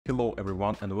Hello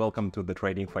everyone and welcome to the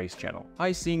Trading Phase channel.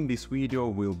 I think this video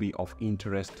will be of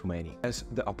interest to many, as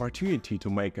the opportunity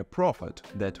to make a profit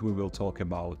that we will talk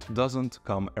about doesn't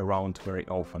come around very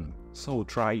often, so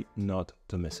try not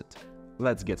to miss it.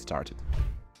 Let's get started.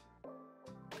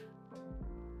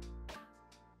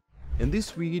 In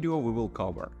this video we will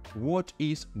cover what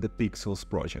is the Pixels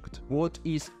project, what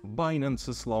is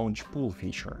Binance's Launchpool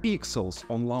feature, Pixels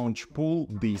on Launchpool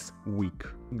this week,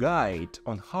 guide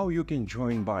on how you can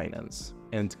join Binance,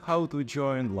 and how to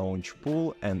join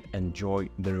Launchpool and enjoy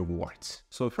the rewards.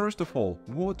 So first of all,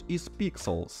 what is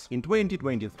Pixels? In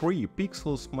 2023,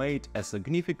 Pixels made a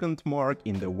significant mark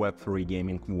in the Web3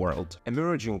 gaming world,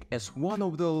 emerging as one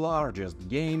of the largest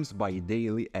games by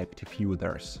daily active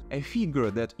users, a figure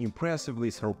that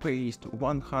impressively surpassed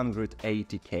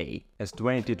 180k. As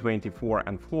 2024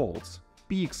 unfolds,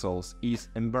 Pixels is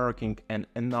embarking on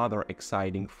another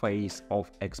exciting phase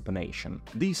of expansion,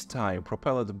 this time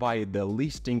propelled by the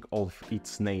listing of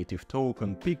its native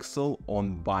token Pixel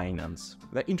on Binance.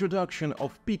 The introduction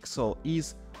of Pixel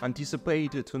is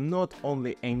anticipated to not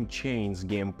only enhance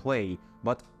gameplay,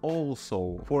 but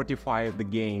also fortify the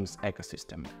game's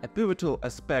ecosystem. A pivotal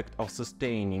aspect of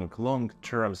sustaining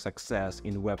long-term success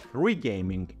in Web3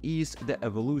 gaming is the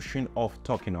evolution of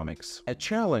tokenomics, a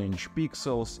challenge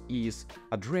Pixels is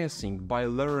addressing by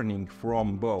learning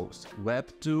from both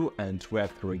Web2 and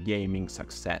Web3 gaming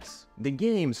success. The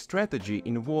game's strategy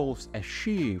involves a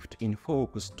shift in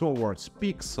focus towards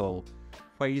Pixel,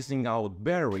 phasing out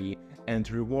Berry and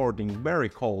rewarding Berry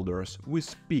holders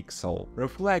with Pixel,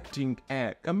 reflecting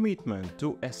a commitment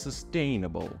to a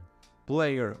sustainable,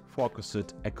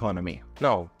 player-focused economy.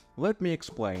 Now, let me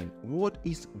explain what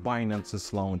is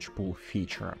Binance's Launchpool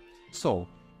feature. So,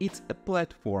 it's a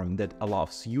platform that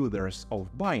allows users of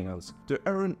Binance to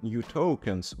earn new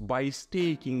tokens by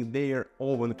staking their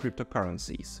own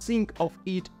cryptocurrencies. Think of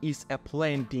it as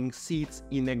planting seeds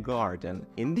in a garden.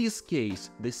 In this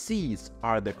case, the seeds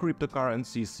are the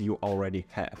cryptocurrencies you already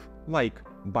have, like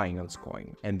Binance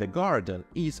Coin, and the garden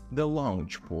is the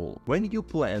launch pool. When you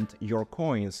plant your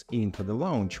coins into the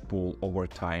launch pool over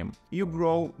time, you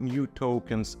grow new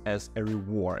tokens as a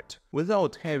reward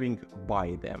without having to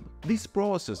buy them. This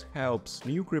process helps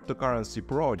new cryptocurrency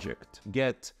projects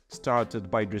get started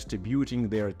by distributing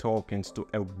their tokens to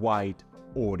a wide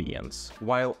audience,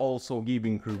 while also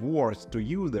giving rewards to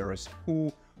users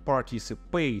who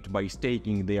participate by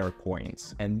staking their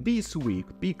coins. And this week,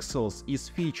 Pixels is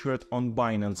featured on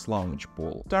Binance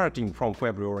Launchpool. Starting from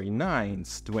February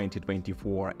 9th,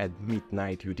 2024 at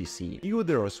midnight UTC,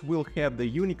 users will have the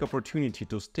unique opportunity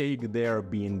to stake their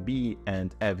BNB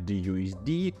and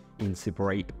FDUSD in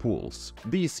separate pools.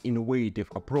 This innovative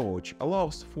approach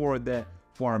allows for the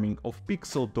farming of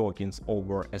Pixel tokens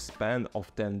over a span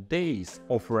of 10 days,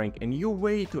 offering a new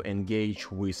way to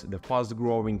engage with the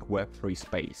fast-growing Web3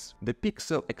 space. The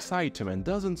Pixel excitement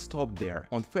doesn't stop there.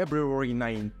 On February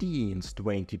 19th,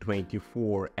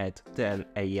 2024 at 10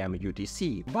 AM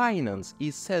UTC, Binance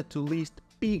is set to list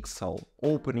Pixel,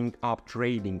 opening up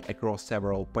trading across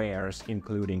several pairs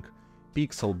including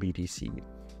Pixel BTC,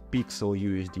 Pixel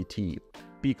USDT,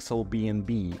 Pixel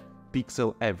BNB,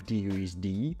 Pixel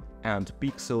FDUSD, and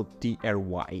Pixel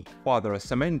TRY, further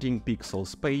cementing Pixel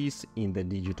space in the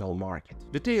digital market.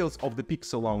 Details of the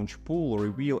Pixel Launchpool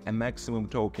reveal a maximum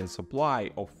token supply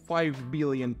of 5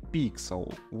 billion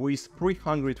Pixel, with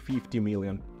 350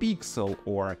 million Pixel,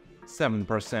 or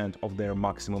 7% of their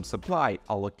maximum supply,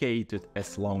 allocated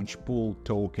as Launchpool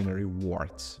token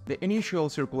rewards. The initial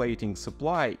circulating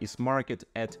supply is marked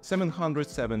at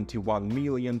 771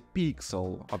 million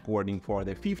Pixel, according for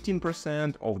the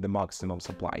 15% of the maximum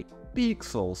supply.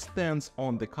 Pixel stands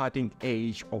on the cutting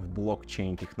edge of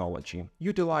blockchain technology,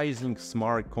 utilizing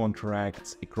smart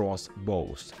contracts across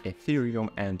both Ethereum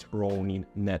and Ronin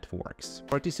networks.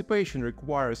 Participation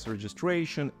requires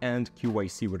registration and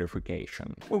KYC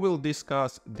verification. We will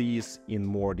discuss these in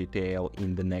more detail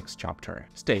in the next chapter.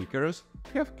 Stakers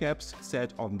have caps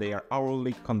set on their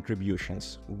hourly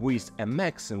contributions, with a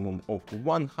maximum of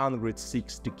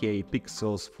 160k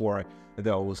Pixels for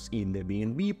those in the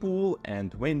BNB pool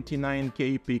and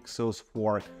 29k Pixels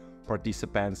for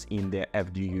participants in the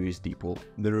FDUSD pool.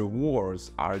 The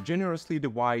rewards are generously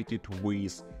divided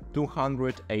with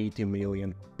 280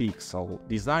 million Pixel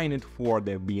designed for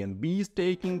the BNB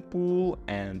staking pool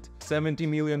and 70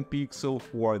 million Pixel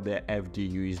for the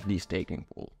FDUSD staking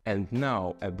pool. And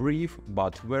now a brief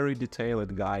but very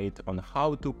detailed guide on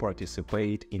how to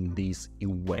participate in this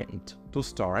event. To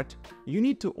start, you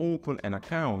need to open an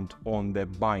account on the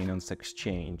Binance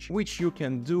exchange, which you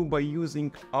can do by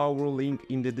using our link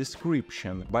in the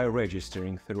description. By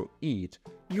registering through it,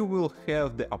 you will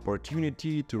have the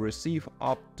opportunity to receive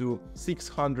up to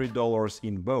 $600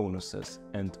 in bonuses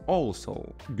and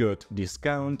also get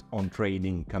discount on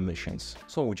trading commissions.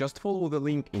 So just follow the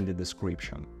link in the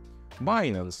description.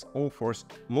 Binance offers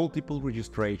multiple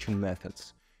registration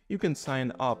methods. You can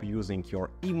sign up using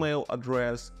your email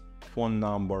address, phone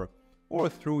number, or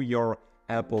through your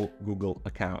Apple Google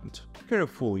account.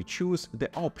 Carefully choose the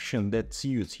option that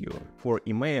suits you. For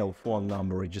email phone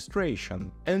number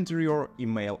registration, enter your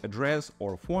email address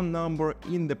or phone number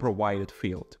in the provided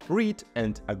field. Read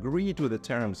and agree to the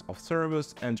terms of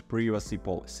service and privacy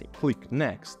policy. Click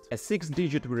Next. A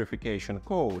 6-digit verification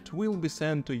code will be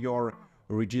sent to your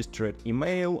registered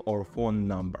email or phone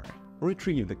number.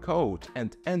 Retrieve the code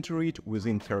and enter it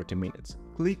within 30 minutes.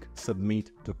 Click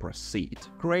Submit to proceed.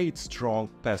 Create strong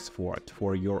password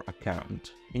for your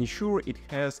account. Ensure it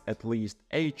has at least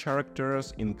 8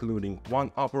 characters, including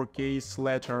 1 uppercase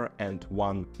letter and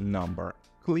 1 number.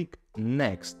 Click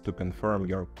Next to confirm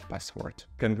your password.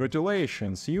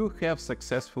 Congratulations, you have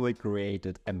successfully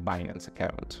created a Binance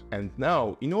account. And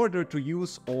now, in order to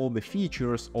use all the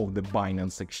features of the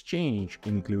Binance exchange,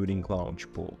 including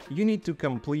Launchpool, you need to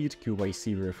complete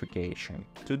KYC verification.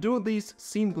 To do this,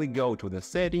 simply go to the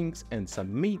settings and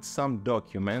submit some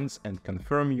documents and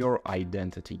confirm your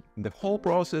identity. The whole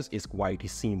process is quite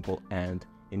simple and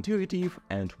intuitive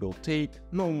and will take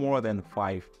no more than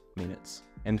 5 minutes.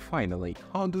 And finally,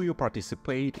 how do you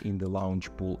participate in the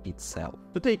Launchpool itself?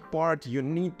 To take part, you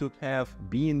need to have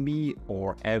BNB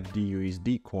or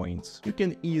FDUSD coins. You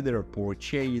can either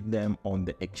purchase them on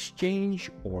the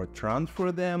exchange or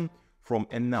transfer them from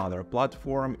another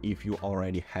platform if you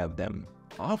already have them.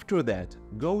 After that,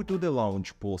 go to the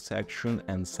Launchpool section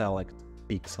and select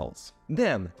Pixels.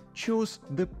 Then choose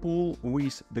the pool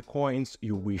with the coins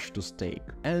you wish to stake.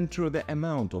 Enter the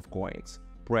amount of coins.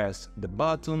 Press the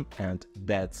button and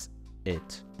that's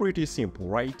it. Pretty simple,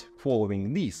 right?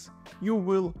 Following this, you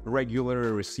will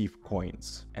regularly receive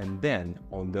coins. And then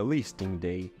on the listing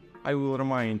day, I will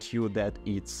remind you that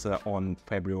it's on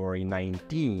February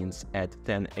 19th at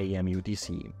 10 AM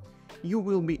UTC. You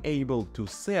will be able to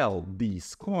sell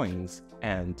these coins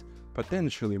and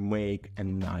potentially make a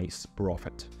nice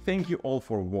profit. Thank you all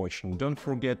for watching. Don't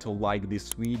forget to like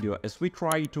this video as we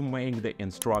try to make the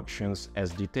instructions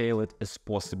as detailed as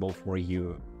possible for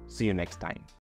you. See you next time.